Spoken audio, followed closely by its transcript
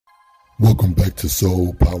Welcome back to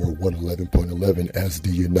Soul Power 111.11 as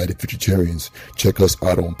the United Futuritarians. Check us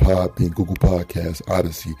out on Podbean, Google Podcasts,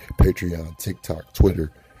 Odyssey, Patreon, TikTok,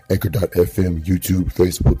 Twitter, Anchor.fm, YouTube,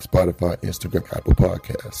 Facebook, Spotify, Instagram, Apple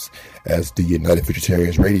Podcasts as the United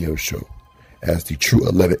Futuritarians radio show, as the true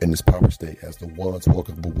 11 in this power state, as the ones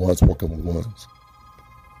walking with ones walking with ones.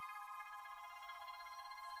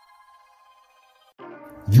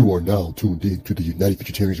 You are now tuned in to the United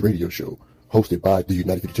Futuritarians radio show, hosted by the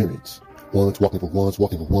United Futuritarians. Ones walking for ones,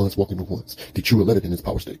 walking for ones, walking for ones. The true 11 in this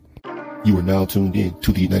power state. You are now tuned in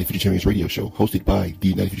to the United Futuritarians radio show, hosted by the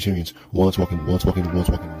United Futuritarians. Ones walking for ones, walking for ones,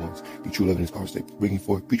 walking for ones. The true 11 in this power state. Bringing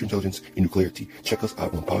forth future intelligence and new clarity. Check us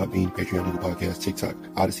out on Podbean, Patreon, Google Podcasts, TikTok,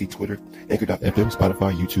 Odyssey, Twitter, Anchor.fm,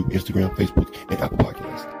 Spotify, YouTube, Instagram, Facebook, and Apple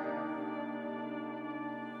Podcasts.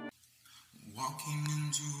 Walking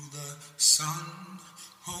into the sun.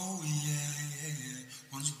 Oh yeah,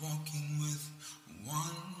 one's walking with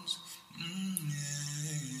ones,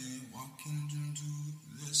 yeah, walking into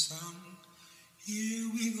the sun. Here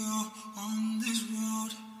we go on this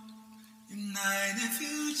road, United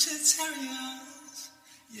Futuritarians,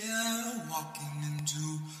 yeah, walking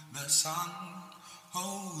into the sun.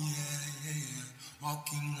 Oh yeah, yeah,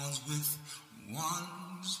 walking ones with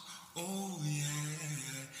ones. Oh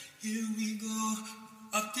yeah, here we go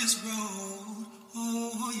up this road.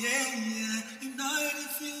 Oh yeah, yeah, United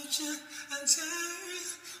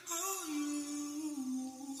Futuritarians. Oh, you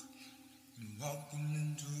walking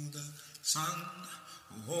into the sun.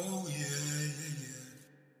 Oh yeah, yeah, yeah.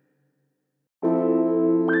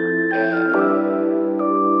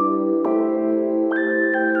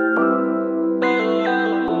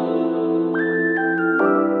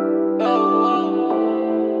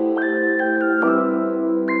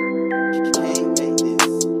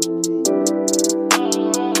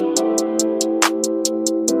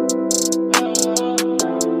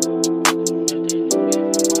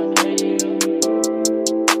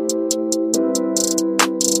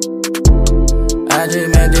 I just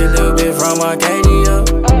met this little bit from Arcadia.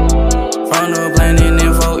 From the planet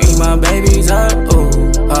info, eat my babies up. Ooh,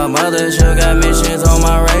 her mother sure got missions on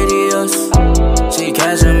my radius. She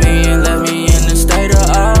cashed me and left me in the state of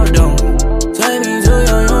all doom. Take me to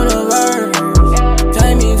your universe.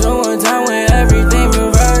 Take me to a time where everything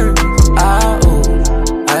reversed. Ooh,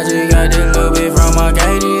 I just got this little bit from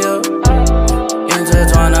Arcadia.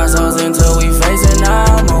 Intertwine our souls until we facing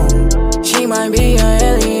our moon. She might be an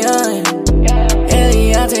alien.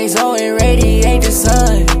 I take so it radiate the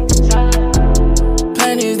sun.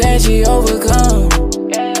 Planets that she overcome.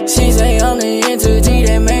 She say I'm the entity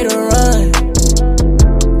that made her run.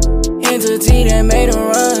 Entity that made her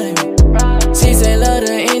run. She say love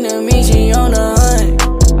the enemy, she on the hunt.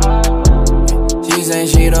 She say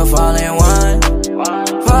she the fallen one.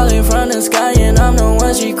 Falling from the sky and I'm the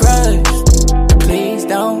one she crushed. Please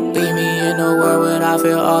don't leave me in the world when I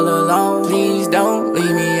feel all alone. Please don't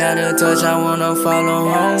leave me out of touch, I wanna follow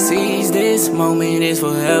home. Seize this moment, it's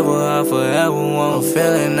forever, I forever want. A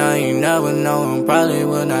feeling now you never know, and probably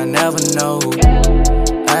will not never know.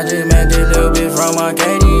 I just met this little bit from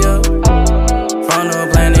Arcadia. From the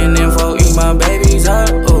planet info, eat my babies up.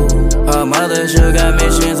 Ooh, her mother sure got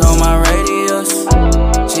missions on my radius.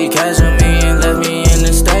 She cashed me and left me in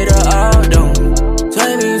the state of all doom.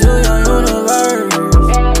 Take me to your universe.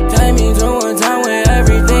 Take me to a time where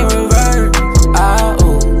everything reversed.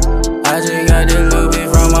 I just got this little bit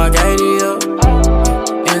from Arcadia.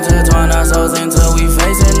 Intertwine our souls until we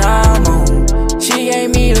facing our moon. She gave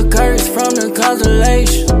me the curse from the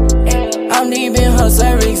constellation. I'm deep in her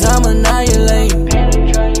cervix, I'm annihilating.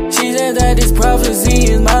 She said that this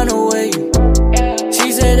prophecy is mine away.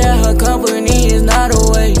 She said that her company is not a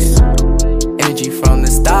waste. Energy from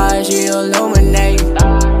the stars, she illuminate.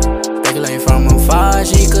 Speculate from afar,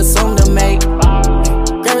 she consumed the mate.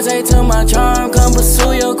 Gravitate to my charm, come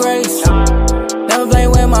pursue your grace. Never play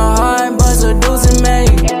with my heart, but seducing me.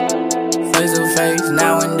 Face to face,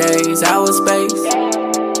 nowadays, our space.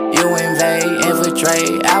 You invade,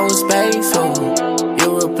 infiltrate our space. Ooh, you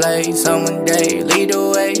replace, someone day, lead the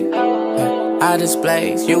way. I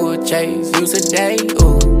displace, you will chase, you sedate.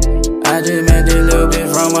 Ooh, I just met this little bit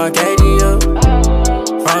from Arcadia.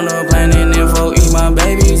 From the planet info, eat my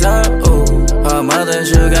babies up. Ooh, her mother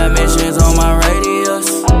sure got missions on my radius.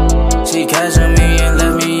 She cashed me and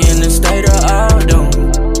left me in the state of all doom.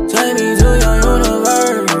 Take me to your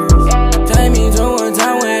universe. Take me to a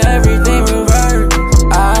time where everything reversed.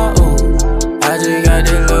 Ooh, I just got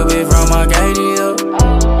this little bit from Arcadia.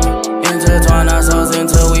 Intertwine our souls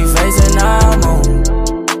until we facing our moon.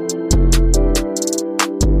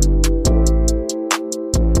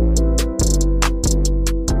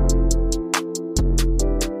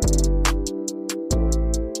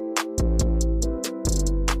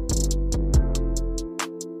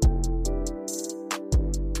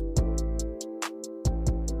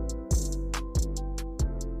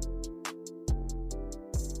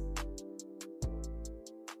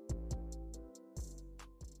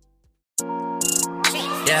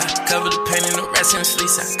 Yeah, cover the pain in the rest in the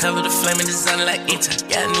fleece. I cover the flame and design like E-Type.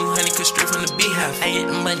 Got a new honey, cause straight from the beehive. I get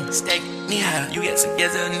the money, stack knee high. You get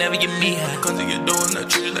together, never get me high. Come to your door and I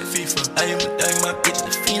treat you like FIFA. I am a dog, my bitch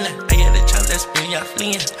the feeling. I got a child that's been y'all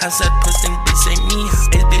fleeing. Outside pussy, bitch ain't me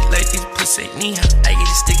high. It's bitch like this pussy ain't knee high. I get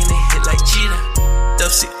it sticking in hit like cheetah. Dub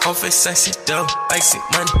see on face, I see dope. I see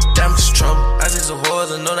money, diamonds trouble. I see some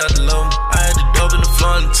whores, I know not to love me. I had the dope in the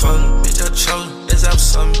floor and the tongue. Bitch, I chosen, that's how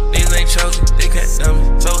something. Niggas ain't chosen, they can't dumb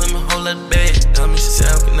me. Told him a whole lot of bad dummies. Said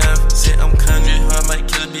I'm conniving, said I'm conjuring. I might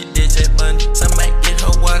kill a bitch, ditch at Bundy. Some might get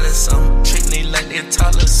her water or something. Treat me like they're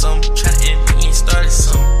taller or something. Try to end me and started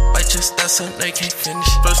something. Bite your start something they can't finish.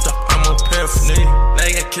 First off, I'm on paraphernalia. Now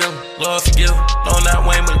you gotta kill me, Lord forgive me. Long not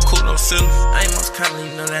Wayne, but a cool no silly. I ain't most common,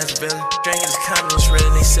 you know that's a villain. Drinking is common, it's red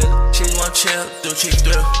and they silly. She want chill, do cheap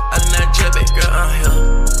thrill. I did not judge, baby girl, I'm here.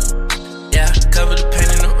 Yeah, cover the pain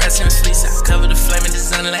in the rest in the fleece. I cover the flame and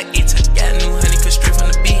design like E-Type. Got a new honey, cause straight from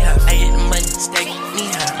the beehive. I get the money, stack knee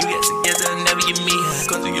high. You get together, never get me high.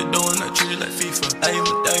 Come through your door and I treat you like FIFA. I am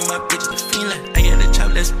a dog, my bitch the feeling. I got a chop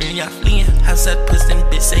that's been y'all fleeing. Outside pussy,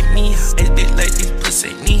 bitch ain't me high. It's bitch like this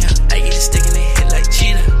pussy ain't knee high. I get it sticking in hit like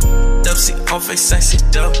cheetah. Dub see on face, I see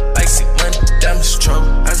dope. I see money, diamonds trouble.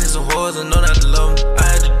 I see some whores, I know not to love me. I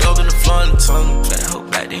had the dope in the floor and the tongue. Fat hope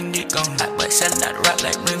like they get gone. Hot boy selling out the rock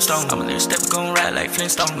like brimstone. I'm a little step, gon' ride like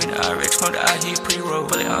Flintstone. We the RX, from the out here pre-roll.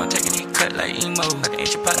 Pull it on, taking it cut like emo. Like an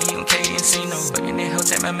ancient partner, he on K and C no. Fucking that hoe,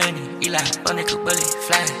 take my money. Eli, on that cook bullet,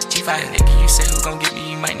 fly. G5, nigga, you say who gon' get me?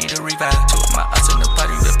 You might need a revive. Two of my ups in the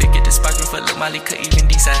party, the big get the sparking for Lil Molly, could even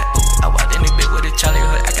decide. I walked in the bit with a Charlie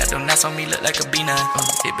hood. I got them knots on me, look like a B9.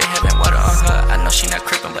 It been having water on her. I know she not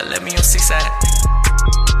crippin', but let me on 6 side.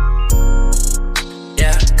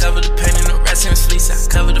 Yeah, cover the pain in the rest in the fleece. I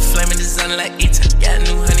cover the flame and design like E-Type. Got a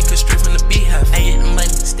new honey, cause straight from the beehive. I get the money,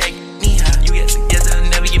 stack knee high. You get together,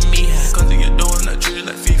 never get me high. Come through your door and I treat you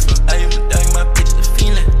like FIFA. I am a dog, my bitch the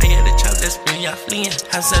feeling. I got a child that's been y'all fleeing.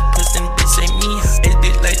 Outside pussy, bitch ain't me high. It's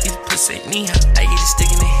bitch like this pussy ain't knee high. I get it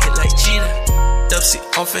sticking in hit like cheetah. Dub see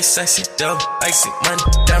on face, I see dope. I see money,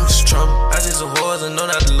 diamonds trouble. I see some whores, I know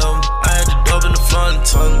not to love me. I had the dope in the floor and the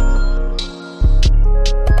tongue.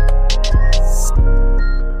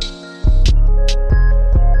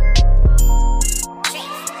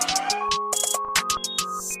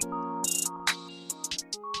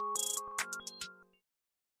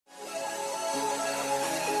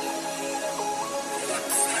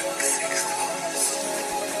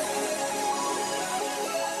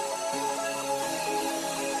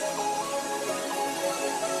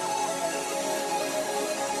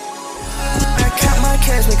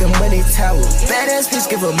 Make a money tower. Badass bitch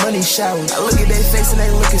give a money shower. I look at their face and they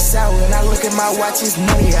looking sour. And I look at my watch, it's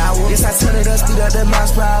money hour. Yes, I turn it up, speed up the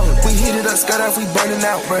miles per hour. We heat it up, skirt off, we burning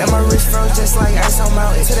out, bro. And my wrist froze just like ice on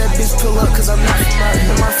mountain. Tell that bitch pull up, cause I'm not from out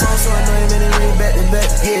here. My phone so annoying, and it ring back to back.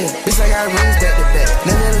 Yeah, bitch, I got rings back to back.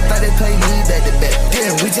 Never ever thought they play me back to back.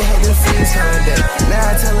 Damn, we just had them fiends coming back. Now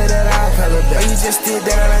I tell her that I'll call her back. Oh, you just did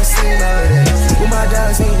that, I done seen all of that. With my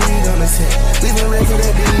dogs, ain't weed on the set. Leaving record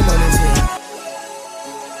that beam on the set.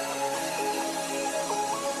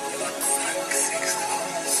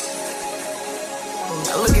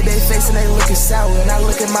 I look at their face and they looking sour. And I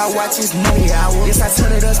look at my watch, it's money hour. Yes, I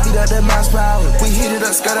turn it up, speed up the miles per hour. We heat it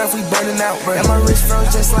up, skirt off, we burning out, bro. And my wrist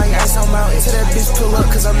froze just like ice on mountain. Tell that bitch pull up,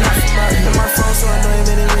 cause I'm not from out here. And my phone so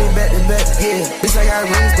annoying, and it ring back to back. Yeah, bitch, I got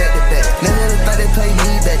rings back to back. Never ever thought they play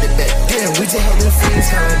me back to back. Damn, we just had them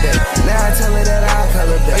fiends coming back. Now I tell her that I'll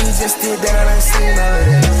call her back. Oh, you just did that, I done seen all of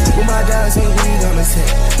that. With my dogs, ain't weed on the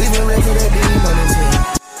set. Leaving record that beam on the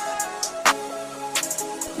set.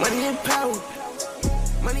 Money and power.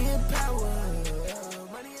 Money and power.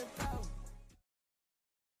 Money and power.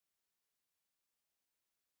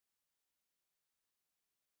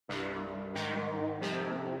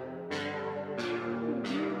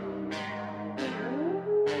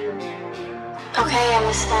 Okay, I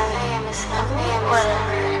understand.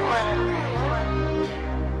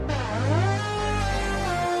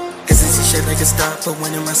 It's shaped like a star, put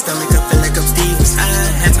one in my stomach, I feel like I'm Steven. I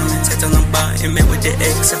had time and text on the bar, and met with the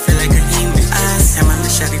ex, I feel like a human. I had my little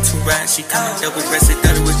shawty to ride, she kinda double breasted,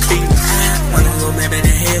 thought it was clean. I wanna go maybe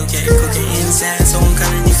to hell, get cocaine inside, so I'm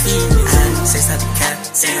calling it feeling. I say stop the cap,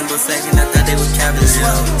 saying but flagging, I thought they were Cavaliers.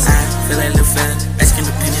 I feel like Lil Fell, asking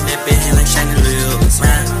the penny that bit hand like shiny Lil. My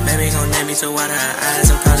baby gon' name me, so water her eyes,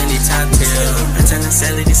 I'm calling it top tail. tellin'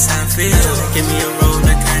 Sally this how I feel. Give me a roll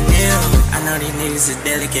like I nail. I know these niggas is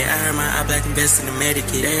delicate. I heard my eye black invest in the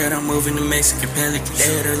Medicaid. They heard I'm moving the Mexican pelicans.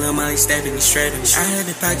 They heard a little Molly stabbing me shredding. I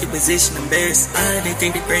heard the pocket position embarrassed. I heard they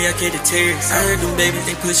think the gray, I care the terrorists. I heard them babies,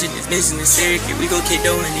 they pushing this mission in circuit. We gon' keep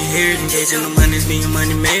doing it here. Engaging them honeys, being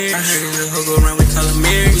money married. I heard a little hoe go around, we call her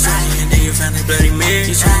Mary. We trying and then you found that bloody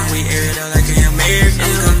Mary. You trying, we air it out like a Hail Mary.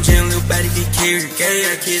 I'm come jam, little body get carried.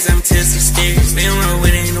 Gay our kids, I'm testing scared. We don't roll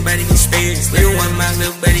with it, ain't nobody get spared. We don't want my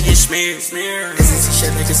little buddy get smeared. This is the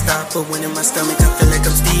shit like a stop, but when in my stomach, I feel like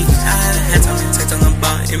I'm Steven. I had time and text on the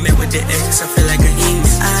bar, and met with the ex, I feel like a human.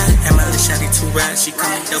 I had my little shawty to ride, she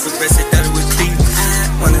called me double breasted, thought it was clean.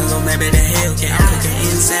 I wanna go maybe to hell, yeah, I'm cooking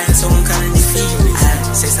inside, so I'm calling it feed.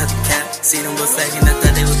 I say stop the cap, see them go flag, and I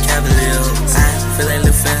thought they were cavaliers. I feel like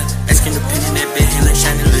Lil Fat, asking the pin in that bed, hand like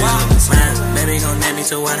chandelier. My baby gon' let me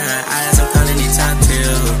to water her eyes, I'm calling it top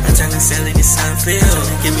tail. I'm tryna sell it, this how I feel.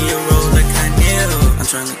 Give me a roll like I nail. I'm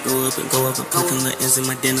tryna go up and put them little ends in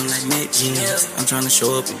my denim like Mac jeans. I'm tryna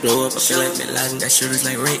show up and blow up, I feel like Bin Laden, got shooters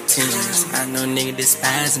like rectangles. I know niggas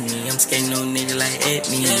despising me, I'm skating on niggas like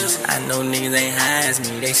ethnies. I know niggas ain't high as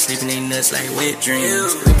me, they sleeping they nuts like wet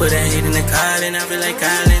dreams. We put that hate in the car and I feel like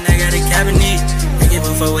Colin, I got a cabinet. I give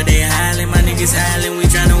a fuck what they hollering, my niggas hollering, we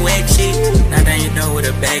tryna whack shit. Now that you know with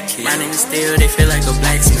a back kid. My niggas still, they feel like a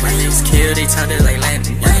blacksmith. My niggas kill, they talk that like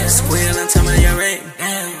Latin. Yeah, squeal, I'm talking about your rate.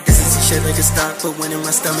 This is the shit like a stock, but when in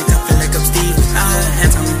my stomach, I feel like I'm Steven. I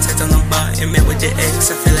had time and text on the bar, and met with the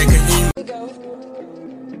ex, I feel like a human.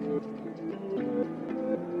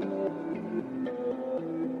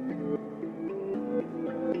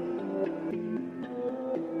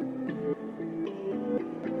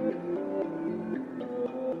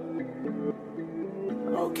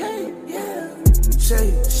 Okay, yeah.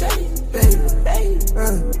 Shake, baby.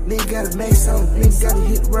 Nigga gotta make some. Nigga gotta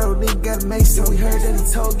hit the road. Nigga gotta make some. We heard that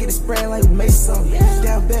he told, get it spraying like we made some.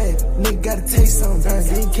 Down bad, nigga gotta taste some.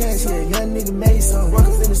 Getting cash, yeah, young nigga made some. Walk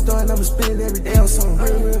up in the store and I'ma spend it every day on some.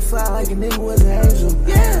 Real fly like a nigga was an angel.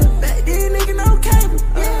 Yeah, back then nigga no cable.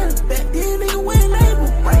 Yeah, back then nigga went label.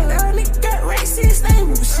 Right now nigga got racist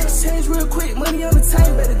stable. But shit changed real quick, money on the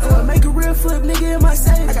table. Better go and make a real flip, nigga in my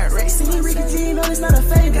save. I got racing, Ricky G, you know it's not a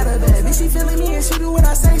fave. Got a bad bitch, she feeling me and she do what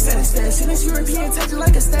I say. Satisfaction, this European touch it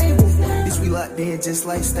like a stable. Bitch, we locked in just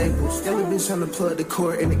like Staples. Still a bitch tryna plug the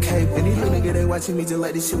cord in the cable. And these little niggas, they watching me just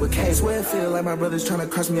like this shit with cable. Swear it feel like my brother's tryna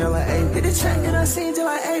cross me out like Abel. Hit the track that I seen just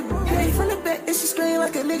like Abel. Hey, from the back, and she scream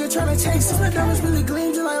like a nigga tryna chase us. My diamonds really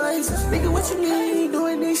gleam just like lasers. Nigga, what you mean you ain't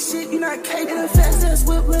doing this shit? You not capable. And a fast ass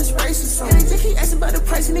whip, let's race or something. And they just keep asking about the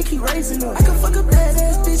price and they keep raising them. I can fuck a bad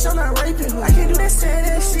ass bitch, I'm not raping her. I can't do that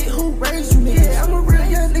sad ass shit, who raised you, nigga? Yeah, I'm a real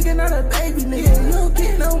young nigga, not a baby, nigga. You don't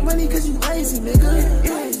get no money cause you lazy, nigga.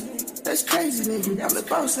 Yeah, that's crazy, nigga. I'm the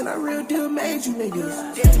boss and I real deal made you, nigga.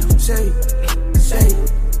 Shake.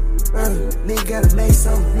 Nigga gotta make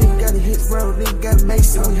some. Nigga gotta hit the road. Nigga gotta make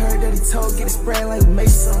some. We heard that he told, get it spraying like we made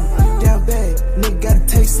some. Down bad, nigga gotta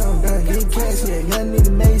take some. Getting cash, yeah, young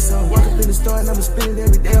nigga made some. Walk up in the store and I'ma spend it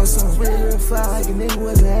every day on some. Real fly like a nigga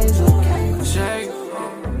was an angel. Shake.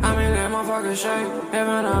 I mean that motherfucker shake. If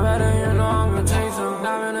I know better, you know I'ma take some.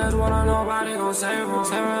 Diamond is what I know, nobody gon' save him.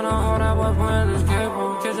 Saving a hoe, that boy putting his cape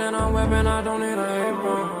on. Kitchen I'm whipping, I don't need a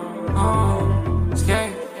apron.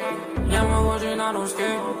 Skate. Yeah, my Gucci not on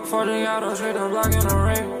skate. 40 out on street, I'm blocking a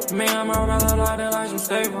rape. Me and my brother like they like some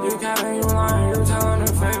staple. You capping, you lying, you telling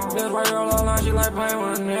the fake. This white girl look like she like playing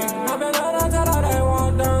with a nigga. I been out, I tell her they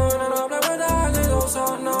walk down. And I play with the eyes, they go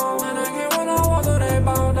so no. And I get when I walk through, they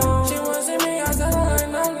bow down. She wanna see me, I tell her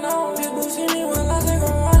like no. This boo see me when I take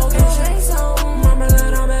a walk. Okay, shake some. My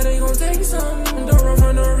brother, I bet they gon' take some. Don't run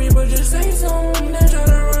from the reaper, just say some. They try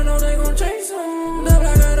to run, no, they gon' chase some. The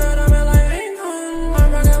black of the diamond like Akon. My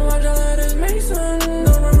brother, watch out, let his Mason.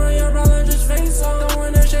 Don't run from your brother, just face some. Don't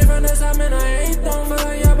win the shade from this time, and I hate them.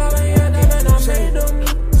 But yeah, Baba, yeah, damn it, I made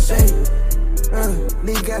them. Shake.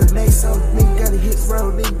 Nigga gotta make some. Nigga gotta hit the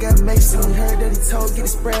road. Nigga gotta make some. We heard that he told, get it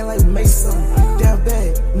spraying like we made some. Down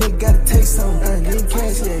bad, nigga gotta take some. Getting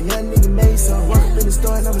cash, yeah, young nigga made some. Walk up in the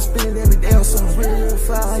store and I'ma spend it every day on some. Real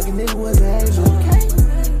fly like a nigga was an angel.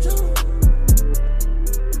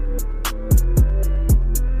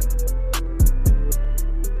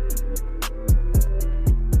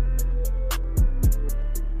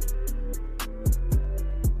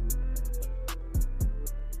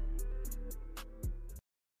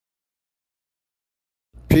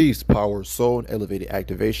 Peace, power, soul, and elevated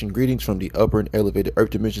activation. Greetings from the upper and elevated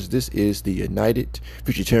earth dimensions. This is the United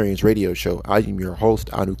Futuritarians radio show. I am your host,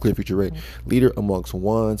 Anu Clear Futurate, leader amongst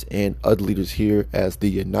ones and other leaders here as the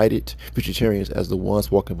United Futuritarians, as the ones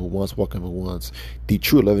walking for ones, the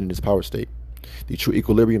true 11 in this power state. The true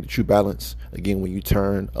equilibrium, the true balance. Again, when you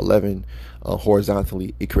turn 11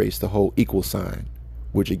 horizontally, it creates the whole equal sign,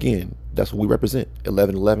 which again, that's what we represent,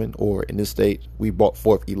 11-11, or in this state, we brought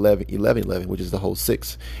forth 11-11-11, which is the whole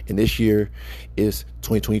 6. And this year is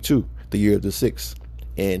 2022, the year of the 6.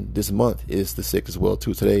 And this month is the 6 as well,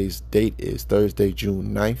 too. Today's date is Thursday,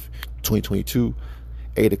 June 9th, 2022,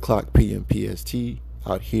 8 o'clock p.m. PST,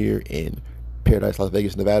 out here in Paradise, Las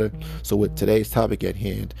Vegas, Nevada. So with today's topic at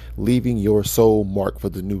hand, leaving your soul mark for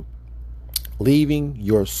the new. Leaving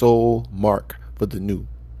your soul mark for the new.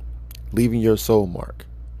 Leaving your soul mark.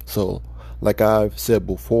 So like I've said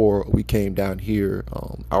before, we came down here,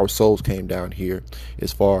 our souls came down here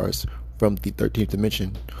as far as from the 13th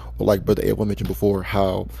dimension, or like Brother Abel mentioned before,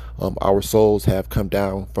 how our souls have come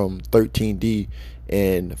down from 13D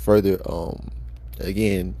and further,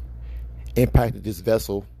 again, impacted this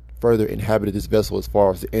vessel, further inhabited this vessel as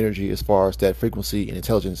far as the energy, as far as that frequency and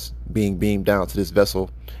intelligence being beamed down to this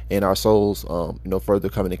vessel, and our souls, further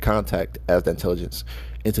coming in contact as the intelligence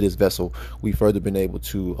into this vessel, we further been able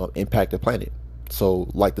to impact the planet. So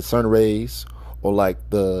like the sun rays, or like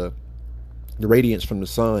the radiance from the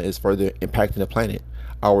sun is further impacting the planet,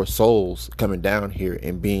 our souls coming down here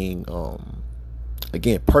and being,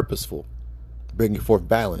 again, purposeful, bringing forth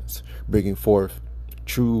balance, bringing forth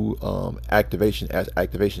true activation as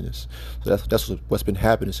activationists. So that's what's been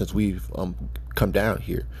happening since we've come down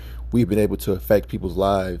here. We've been able to affect people's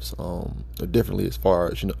lives differently as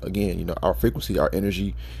far as, our frequency, our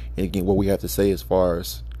energy, and again, what we have to say as far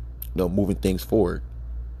as, moving things forward.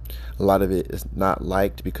 A lot of it is not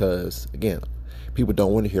liked because, again, people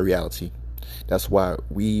don't want to hear reality. That's why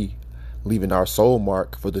we leaving our soul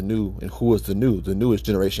mark for the new. And who is the new? The new is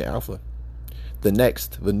Generation Alpha. The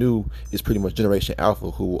new is pretty much Generation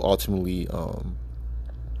Alpha, who will ultimately,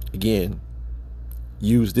 again,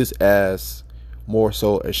 use this as more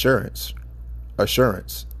so assurance,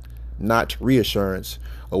 not reassurance,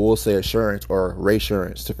 or we'll say assurance or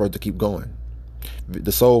reassurance to further keep going.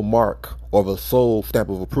 The soul mark, or the soul stamp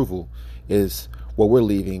of approval, is what we're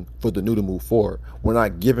leaving for the new to move forward. We're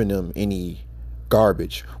not giving them any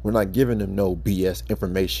garbage. We're not giving them no BS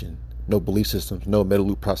information, no belief systems, no metal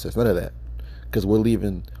loop process, none of that. Because we're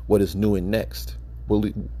leaving what is new and next.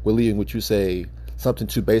 We're leaving what you say, something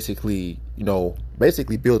to basically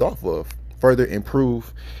build off of, further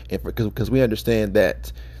improve, and because we understand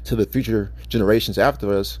that to the future generations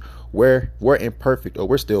after us, we're imperfect, or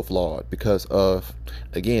we're still flawed because of,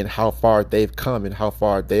 again, how far they've come and how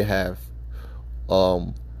far they have,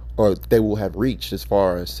 or they will have reached as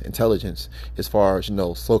far as intelligence, as far as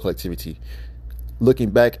soul collectivity.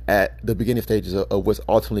 Looking back at the beginning stages of what's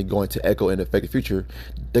ultimately going to echo and affect the future,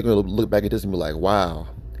 they're going to look back at this and be like, wow,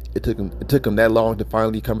 it took them that long to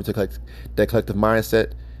finally come into that collective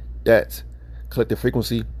mindset, that collective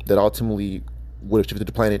frequency that ultimately would have shifted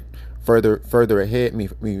the planet further ahead. I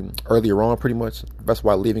mean, earlier on, pretty much. That's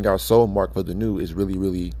why leaving our soul mark for the new is really,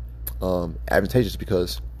 really advantageous,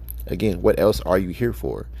 because, again, what else are you here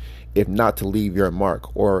for if not to leave your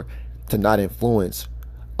mark, or to not influence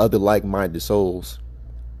other like-minded souls,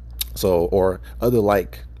 or other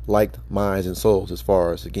like minds and souls, as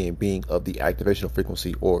far as, again, being of the activational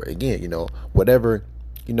frequency, or, again, whatever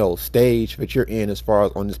stage that you're in as far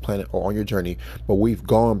as on this planet or on your journey. But we've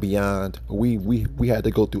gone beyond, we had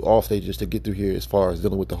to go through all stages to get through here as far as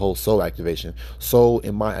dealing with the whole soul activation, soul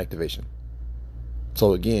and mind activation.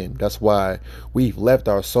 So again, that's why we've left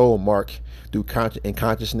our soul mark through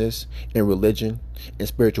consciousness and religion and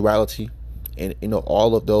spirituality, and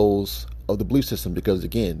all of those of the belief system, because,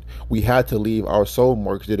 again, we had to leave our soul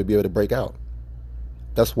marks there to be able to break out.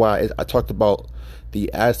 That's why I talked about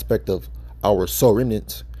the aspect of our soul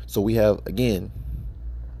remnants. So we have, again,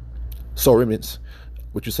 soul remnants,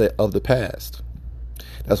 what you say, of the past.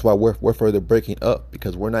 That's why we're further breaking up,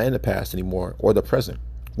 because we're not in the past anymore or the present.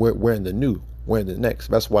 We're in the new. We're in the next.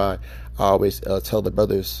 That's why I always tell the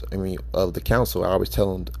brothers, of the council. I always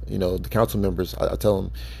tell them, the council members. I tell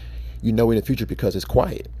them, in the future, because it's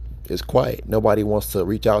quiet. It's quiet. Nobody wants to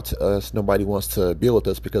reach out to us. Nobody wants to build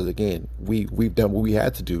with us, because, again, we've done what we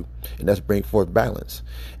had to do, and that's bring forth balance.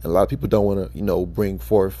 And a lot of people don't want to, bring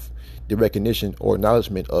forth the recognition or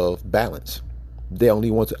acknowledgement of balance. They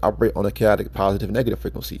only want to operate on a chaotic, positive, negative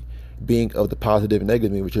frequency. Being of the positive and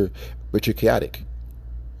negative means but you're chaotic.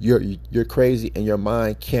 You're crazy, and your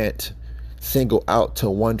mind can't single out to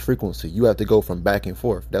one frequency. You have to go from back and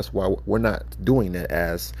forth. That's why we're not doing that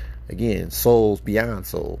as, again, souls beyond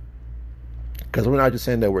soul. Because we're not just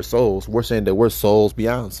saying that we're souls, we're saying that we're souls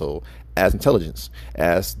beyond soul, as intelligence,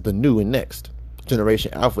 as the new and next.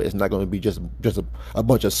 Generation Alpha is not going to be just a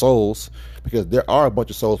bunch of souls, because there are a bunch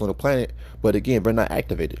of souls on the planet, but, again, they're not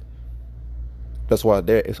activated. That's why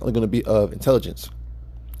it's only going to be of intelligence.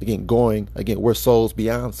 Again, we're souls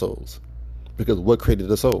beyond souls, because what created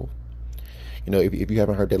the soul? If you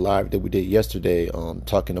haven't heard that live that we did yesterday,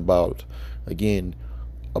 talking about, again,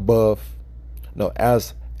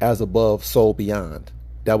 as above, soul beyond.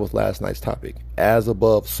 That was last night's topic. As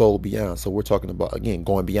above, soul beyond. So we're talking about, again,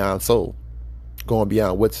 going beyond soul, going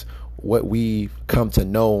beyond what we've come to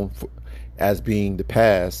know as being the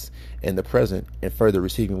past and the present, and further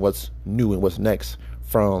receiving what's new and what's next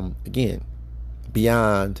from, again,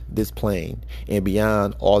 beyond this plane and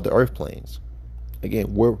beyond all the earth planes.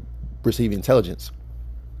 Again, we're receiving intelligence,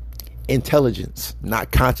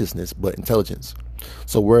 not consciousness, but intelligence.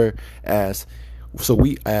 So we as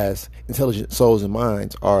intelligent souls and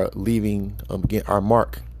minds are leaving, again, our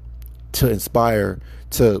mark to inspire,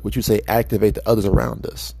 to what you say, activate the others around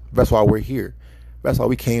us. That's why we're here. That's why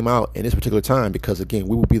we came out in this particular time, because, again,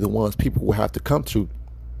 we will be the ones people will have to come to.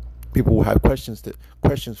 People will have questions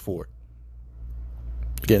for.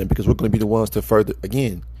 Again, because we're going to be the ones to further,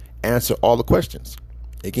 again, answer all the questions.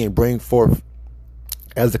 Again, bring forth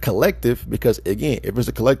as a collective, because, again, if it's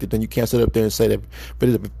a collective, then you can't sit up there and say that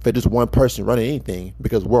for just one person running anything,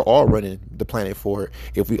 because we're all running the planet for it,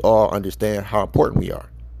 if we all understand how important we are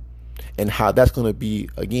and how that's going to be,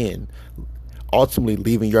 again, ultimately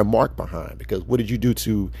leaving your mark behind. Because what did you do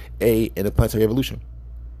to aid in the planetary evolution?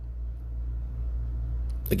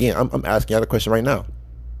 Again, I'm asking you the question right now.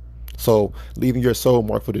 So leaving your soul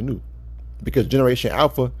mark for the new, because Generation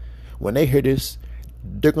Alpha, when they hear this,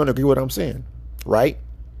 they're going to agree with what I'm saying, right?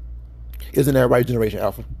 Isn't that right, Generation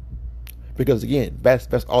Alpha? Because, again, that's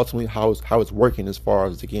ultimately how it's working, as far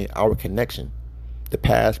as, again, our connection, the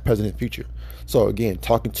past, present, and future. So, again,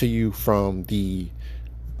 talking to you from the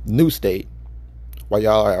new state, while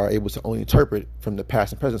y'all are able to only interpret from the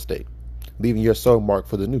past and present state, leaving your soul mark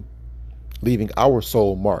for the new, leaving our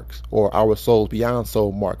soul marks, or our souls beyond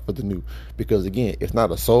soul mark, for the new. Because, again, it's not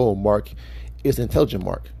a soul mark, it's an intelligent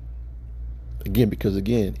mark. Again, because,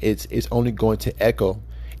 again, it's only going to echo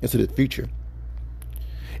into the future.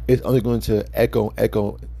 It's only going to echo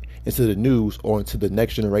into the news, or into the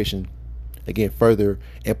next generation. Again, further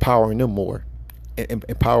empowering them more, and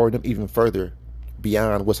empowering them even further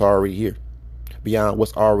beyond what's already here, beyond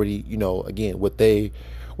what's already, again, what they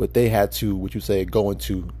had to, what you say, go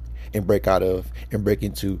into and break out of, and break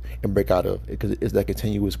into and break out of, because it's that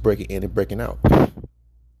continuous breaking in and breaking out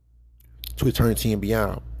to eternity and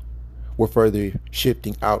beyond. We're further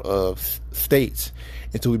shifting out of states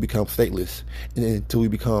until we become stateless, and until we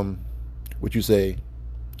become, what you say,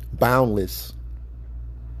 boundless.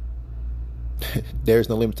 There's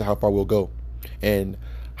no limit to how far we'll go, and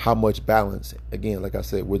how much balance, again, like I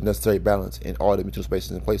said, with necessary balance in all dimensional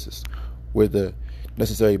spaces and places. With the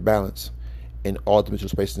necessary balance in all dimensional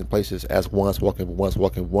spaces and places, as ones walking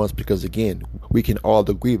once, because, again, we can all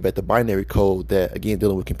agree that the binary code that, again,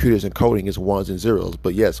 dealing with computers and coding, is ones and zeros.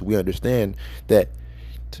 But yes, we understand that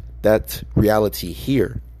that's reality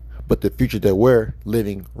here. But the future that we're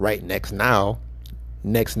living right next now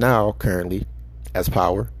currently as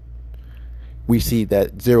power, we see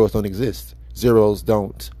that zeros don't exist. Zeros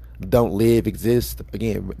don't exist.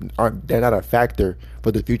 Again, they're not a factor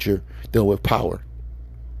for the future dealing with power.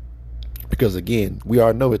 Because, again, we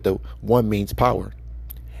all know that one means power,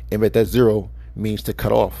 and that zero means to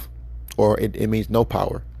cut off, or it means no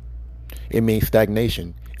power. It means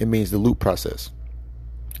stagnation. It means the loop process.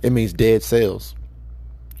 It means dead cells.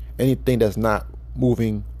 Anything that's not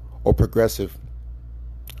moving or progressive,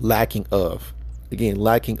 lacking of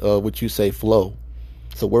what you say, flow.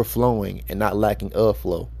 So we're flowing and not lacking of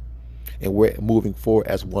flow, and we're moving forward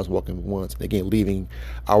as ones walking ones. Again, leaving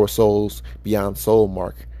our souls beyond soul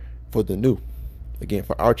mark for the new, again,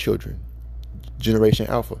 for our children, Generation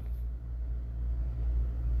Alpha.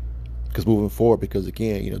 Because moving forward, because,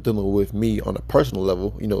 again, dealing with me on a personal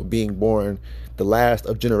level, being born the last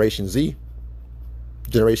of Generation Z.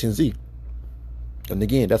 And,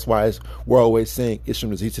 again, that's why we're always saying it's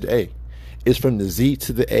from the Z to the A. It's from the Z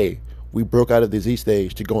to the A. We broke out of the Z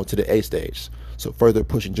stage to go into the A stage. So further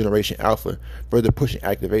pushing Generation Alpha, further pushing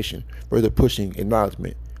activation, further pushing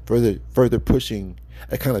acknowledgement, further pushing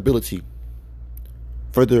accountability,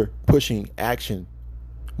 further pushing action,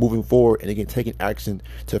 moving forward, and, again, taking action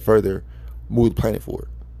to further move the planet forward.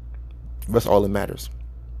 That's all that matters.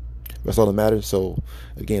 So,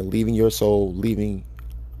 again, leaving your soul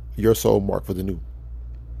mark for the new.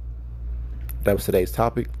 That was today's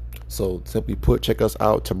topic. So, simply put, check us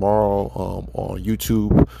out tomorrow on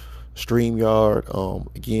YouTube,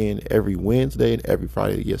 StreamYard, again, every Wednesday and every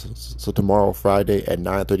Friday. Yes, so tomorrow, Friday, at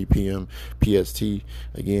 9:30 p.m. PST.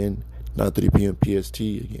 Again, 9:30 p.m. PST,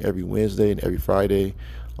 again, every Wednesday and every Friday.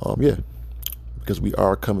 because we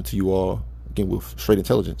are coming to you all again with straight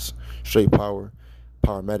intelligence, straight power,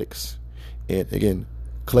 powermatics, and again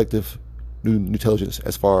collective new intelligence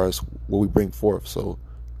as far as what we bring forth. So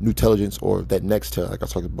new intelligence, or that Nextel, like I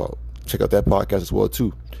talked about. Check out that podcast as well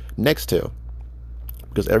too, Nextel,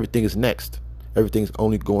 because everything is next. Everything's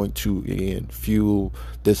only going to again fuel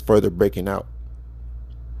this further breaking out.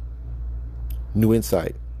 New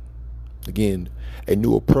insight, again, a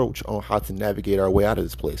new approach on how to navigate our way out of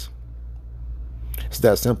this place. It's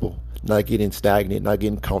that simple. Not getting stagnant, not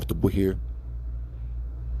getting comfortable here,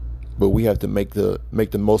 but we have to make the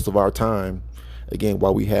most of our time again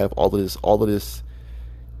while we have all of this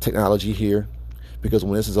technology here, because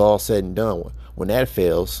when this is all said and done, when that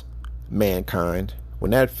fails mankind, when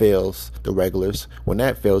that fails the regulars, when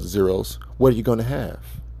that fails the zeros, what are you going to have?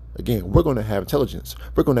 Again, we're going to have intelligence,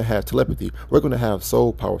 we're going to have telepathy, we're going to have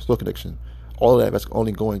soul power, soul connection. All of that's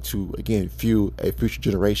only going to again fuel a future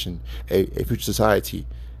generation, a future society.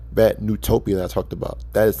 That newtopia that I talked about,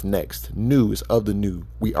 that is next. New is of the new.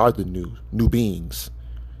 We are the new beings.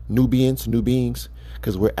 New beings,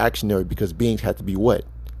 because we're actionary, because beings have to be what?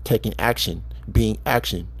 Taking action, being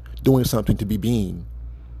action, doing something to be being.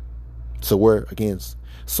 So we're, again,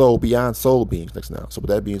 soul beyond soul beings next now. So with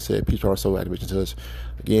that being said, peace, power, soul activation to us.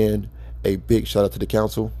 Again, a big shout out to the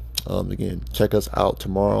council. Again, check us out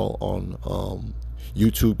tomorrow on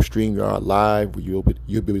YouTube, StreamYard Live, where you'll be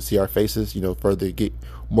able to see our faces, further get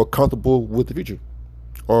more comfortable with the future,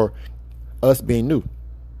 or us being new,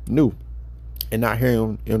 and not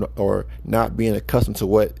hearing, or not being accustomed to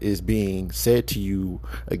what is being said to you,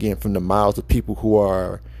 again, from the mouths of people who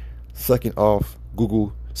are sucking off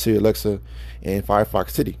Google, Siri, Alexa, and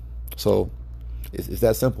Firefox City. So it's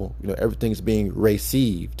that simple. Everything's being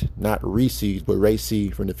received, not received, but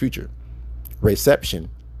received from the future. Reception.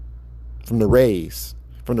 From the rays,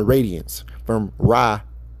 from the radiance, from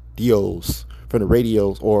radios, from the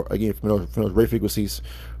radios, or again from those radio frequencies,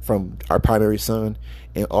 from our primary sun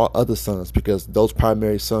and all other suns, because those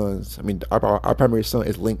primary suns, our primary sun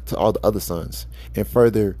is linked to all the other suns, and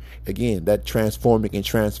further again that transforming and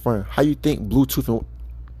transferring. How you think Bluetooth?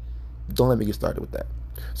 Don't let me get started with that.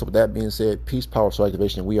 So with that being said, peace, power, soul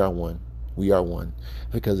activation. We are one. We are one.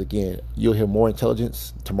 Because again, you'll hear more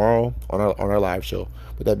intelligence tomorrow on our live show.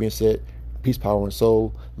 With that being said, peace, power, and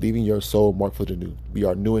soul, leaving your soul marked for the new. We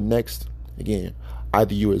are new and next. Again,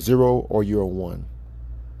 either you're a 0 or you're a 1.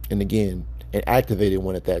 And again, an activated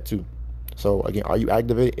one at that too. So again, are you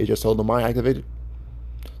activated? Is your soul and mind activated?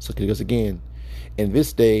 So because again, in this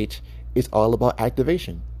stage, it's all about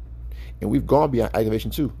activation. And we've gone beyond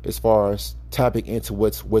activation too, as far as tapping into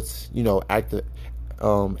what's active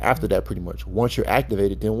after that, pretty much. Once you're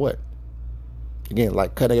activated, then what? Again,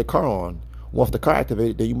 like cutting a car on. Once the car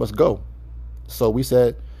activated, then you must go. So we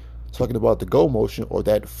said, talking about the go motion, or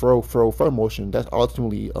that fro motion, that's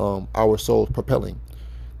ultimately our soul propelling,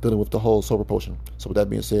 dealing with the whole soul propulsion. So with that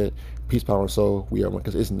being said, peace, power, and soul, we are one,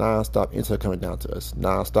 because it's non-stop insight coming down to us.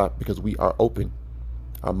 Non-stop, because we are open.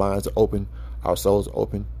 Our minds are open. Our souls are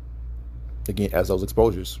open. Again, as those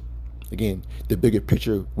exposures. Again, the bigger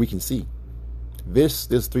picture we can see. This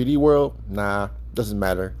 3D world, doesn't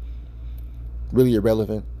matter. Really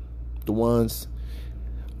irrelevant.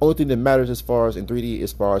 Only thing that matters as far as in 3D,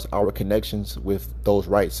 as far as our connections with those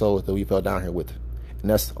right souls that we fell down here with. And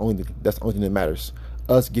that's the only thing that matters.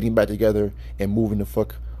 Us getting back together and moving the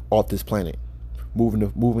fuck off this planet.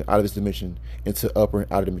 Moving out of this dimension into upper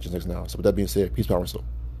and outer dimensions next now. So with that being said, peace, power, and soul.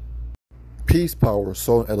 Peace, power,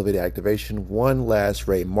 soul, and elevated activation. One last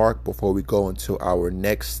rate mark before we go into our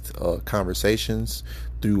next conversations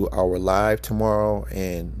through our live tomorrow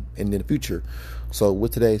and in the future. So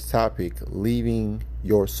with today's topic, leaving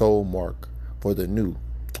your soul mark for the new,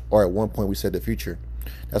 or at one point we said the future.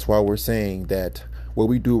 That's why we're saying that what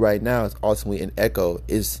we do right now is ultimately an echo.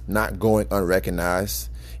 It's not going unrecognized.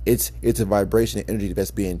 It's a vibration and energy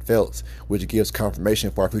that's being felt, which gives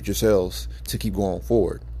confirmation for our future selves to keep going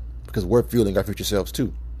forward. Because we're feeling our future selves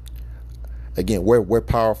too. Again, we're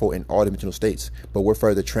powerful in all dimensional states, but we're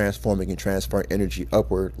further transforming and transferring energy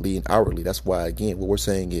upwardly and outwardly. That's why, again, what we're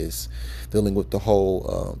saying is dealing with the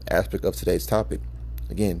whole aspect of today's topic.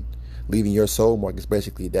 Again, leaving your soul mark is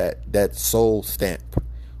basically that soul stamp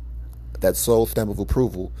of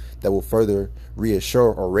approval that will further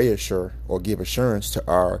reassure or give assurance to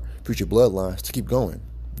our future bloodlines to keep going.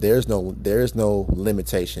 There is no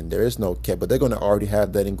limitation. There is no cap, but they're going to already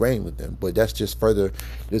have that ingrained with them. But that's just further,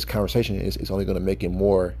 this conversation is only going to make it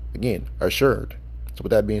more, again, assured. So with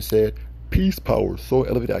that being said, peace, power, soul,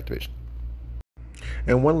 elevated activation.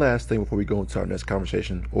 And one last thing before we go into our next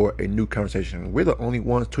conversation, or a new conversation. We're the only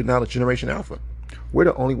ones to acknowledge Generation Alpha. We're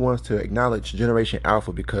the only ones to acknowledge Generation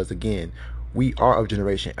Alpha because, again, We are of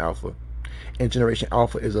Generation Alpha, and Generation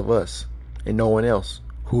Alpha is of us and no one else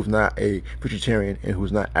who's not a Futuritarian and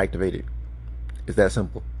who's not activated. It's that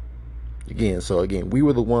simple. Again, we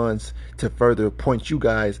were the ones to further point you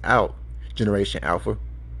guys out, Generation Alpha,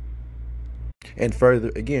 and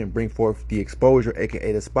further, again, bring forth the exposure,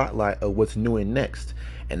 aka the spotlight of what's new and next,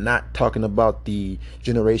 and not talking about the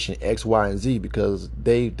Generation X, Y, and Z, because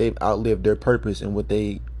they've outlived their purpose and what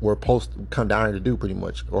they were supposed to come down here to do, pretty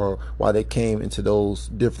much, or why they came into those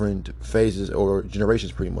different phases or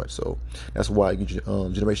generations, pretty much. So that's why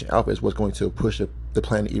Generation Alpha is what's going to push the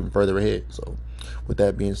planet even further ahead. So with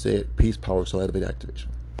that being said, peace, power, soul, elevate,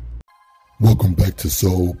 activation. Welcome back to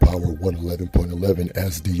Soul Power 111.11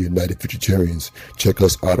 as the United Futuritarians. Check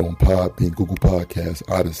us out on Podbean, Google Podcasts,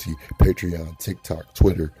 Odyssey, Patreon, TikTok,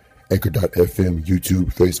 Twitter, Anchor.fm,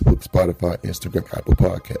 YouTube, Facebook, Spotify, Instagram, Apple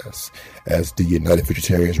Podcasts as the United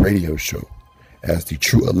Futuritarians radio show, as the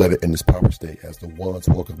true 11 in this power state, as the ones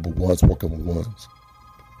walking with ones walking with ones.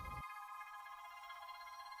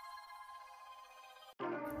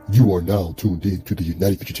 You are now tuned in to the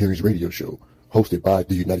United Futuritarians radio show, hosted by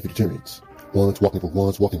the United Futuritarians. Ones walking for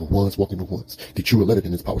ones, walking for ones, walking for ones. The true 11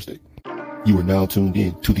 in this power state. You are now tuned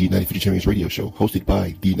in to the United Futuritarians radio show, hosted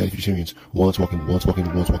by the United Futuritarians. Ones walking for ones, walking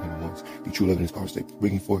for ones, walking for ones. The true 11 in this power state,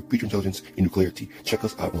 bringing forth future intelligence and new clarity. Check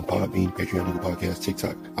us out on Podbean, Patreon, Google Podcasts,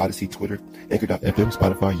 TikTok, Odyssey, Twitter, Anchor.fm,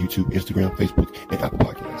 Spotify, YouTube, Instagram, Facebook, and Apple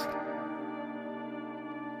Podcasts.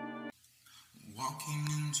 Walking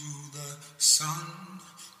into the sun,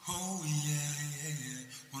 oh yeah.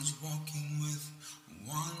 One's walking with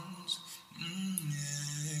ones,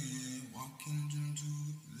 yeah. Walking into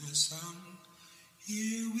the sun.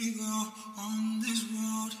 Here we go on this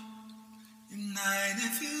road,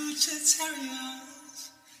 United Futuritarians,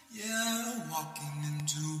 yeah. Walking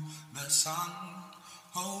into the sun,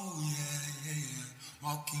 oh yeah, yeah.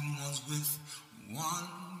 Walking ones with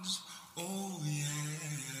ones, oh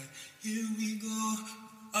yeah. Here we go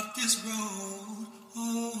up this road,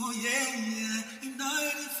 oh yeah, yeah.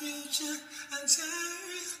 United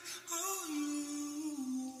Futuritarians, oh you.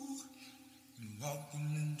 Walking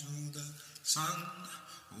into the sun,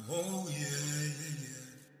 oh yeah, yeah, yeah.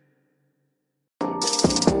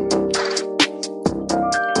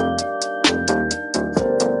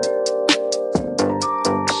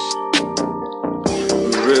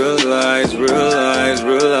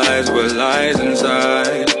 Realize what lies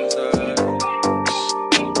inside.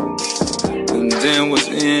 And then what's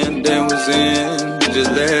in,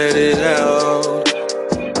 just let it out.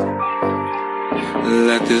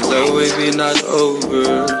 Let this always be not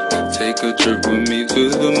over. Take a trip with me to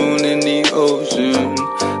the moon and the ocean.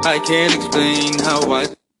 I can't explain how I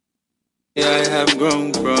have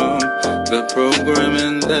grown from the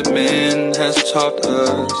programming that man has taught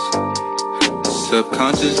us.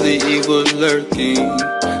 Subconsciously evil lurking,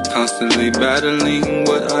 constantly battling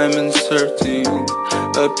what I'm inserting.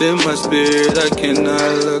 Up in my spirit I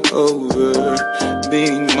cannot look over,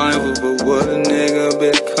 being mindful of what a nigga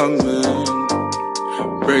becoming.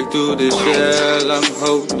 Break through the shell I'm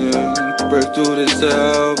holding, break through the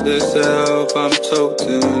self I'm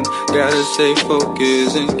toting. Gotta stay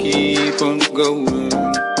focused and keep on going.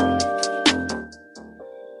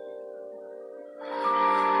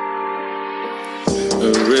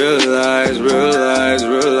 Realize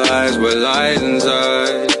what lies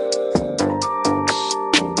inside.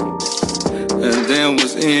 And then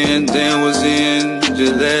what's in,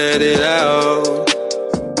 just let it out.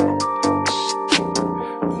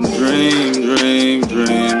 Dream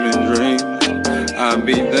I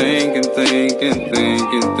be thinking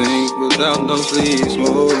without no sleep.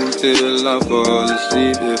 Smoke till I fall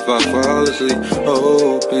asleep. If I fall asleep,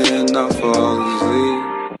 hoping I fall asleep.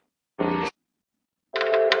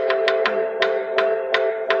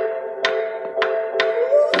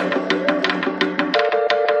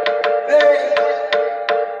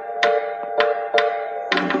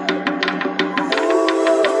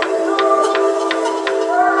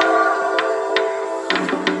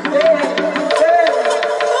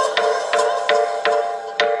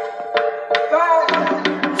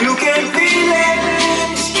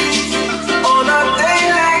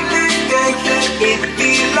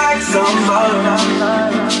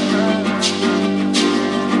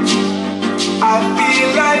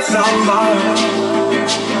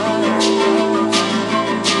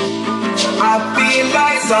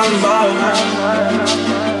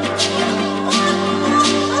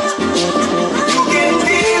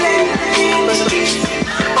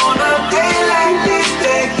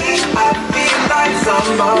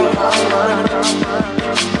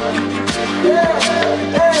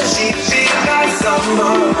 She feels like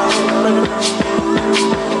summer.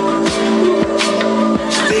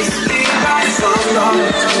 I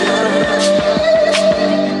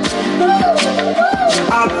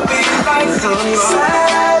feel like someone.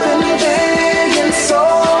 7 billion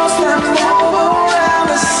souls that move around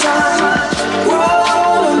the sun,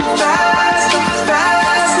 growing faster,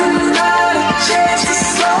 faster, not a chance to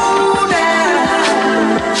slow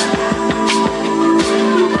down.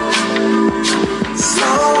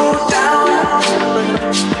 Slow down.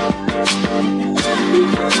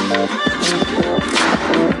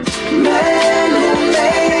 Men who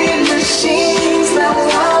made machines that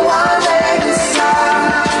want one leg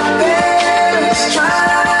aside. Parents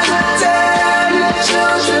trying to tell your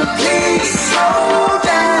children, please slow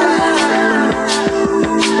down.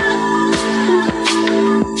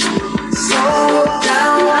 Slow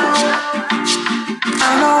down. I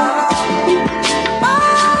know.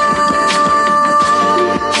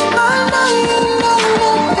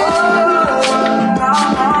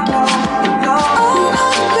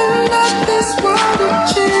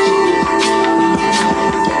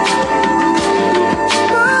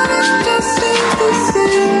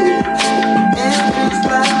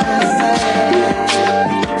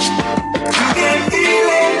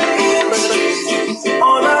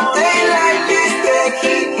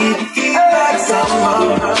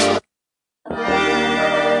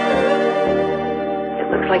 It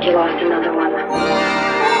looks like you lost another one.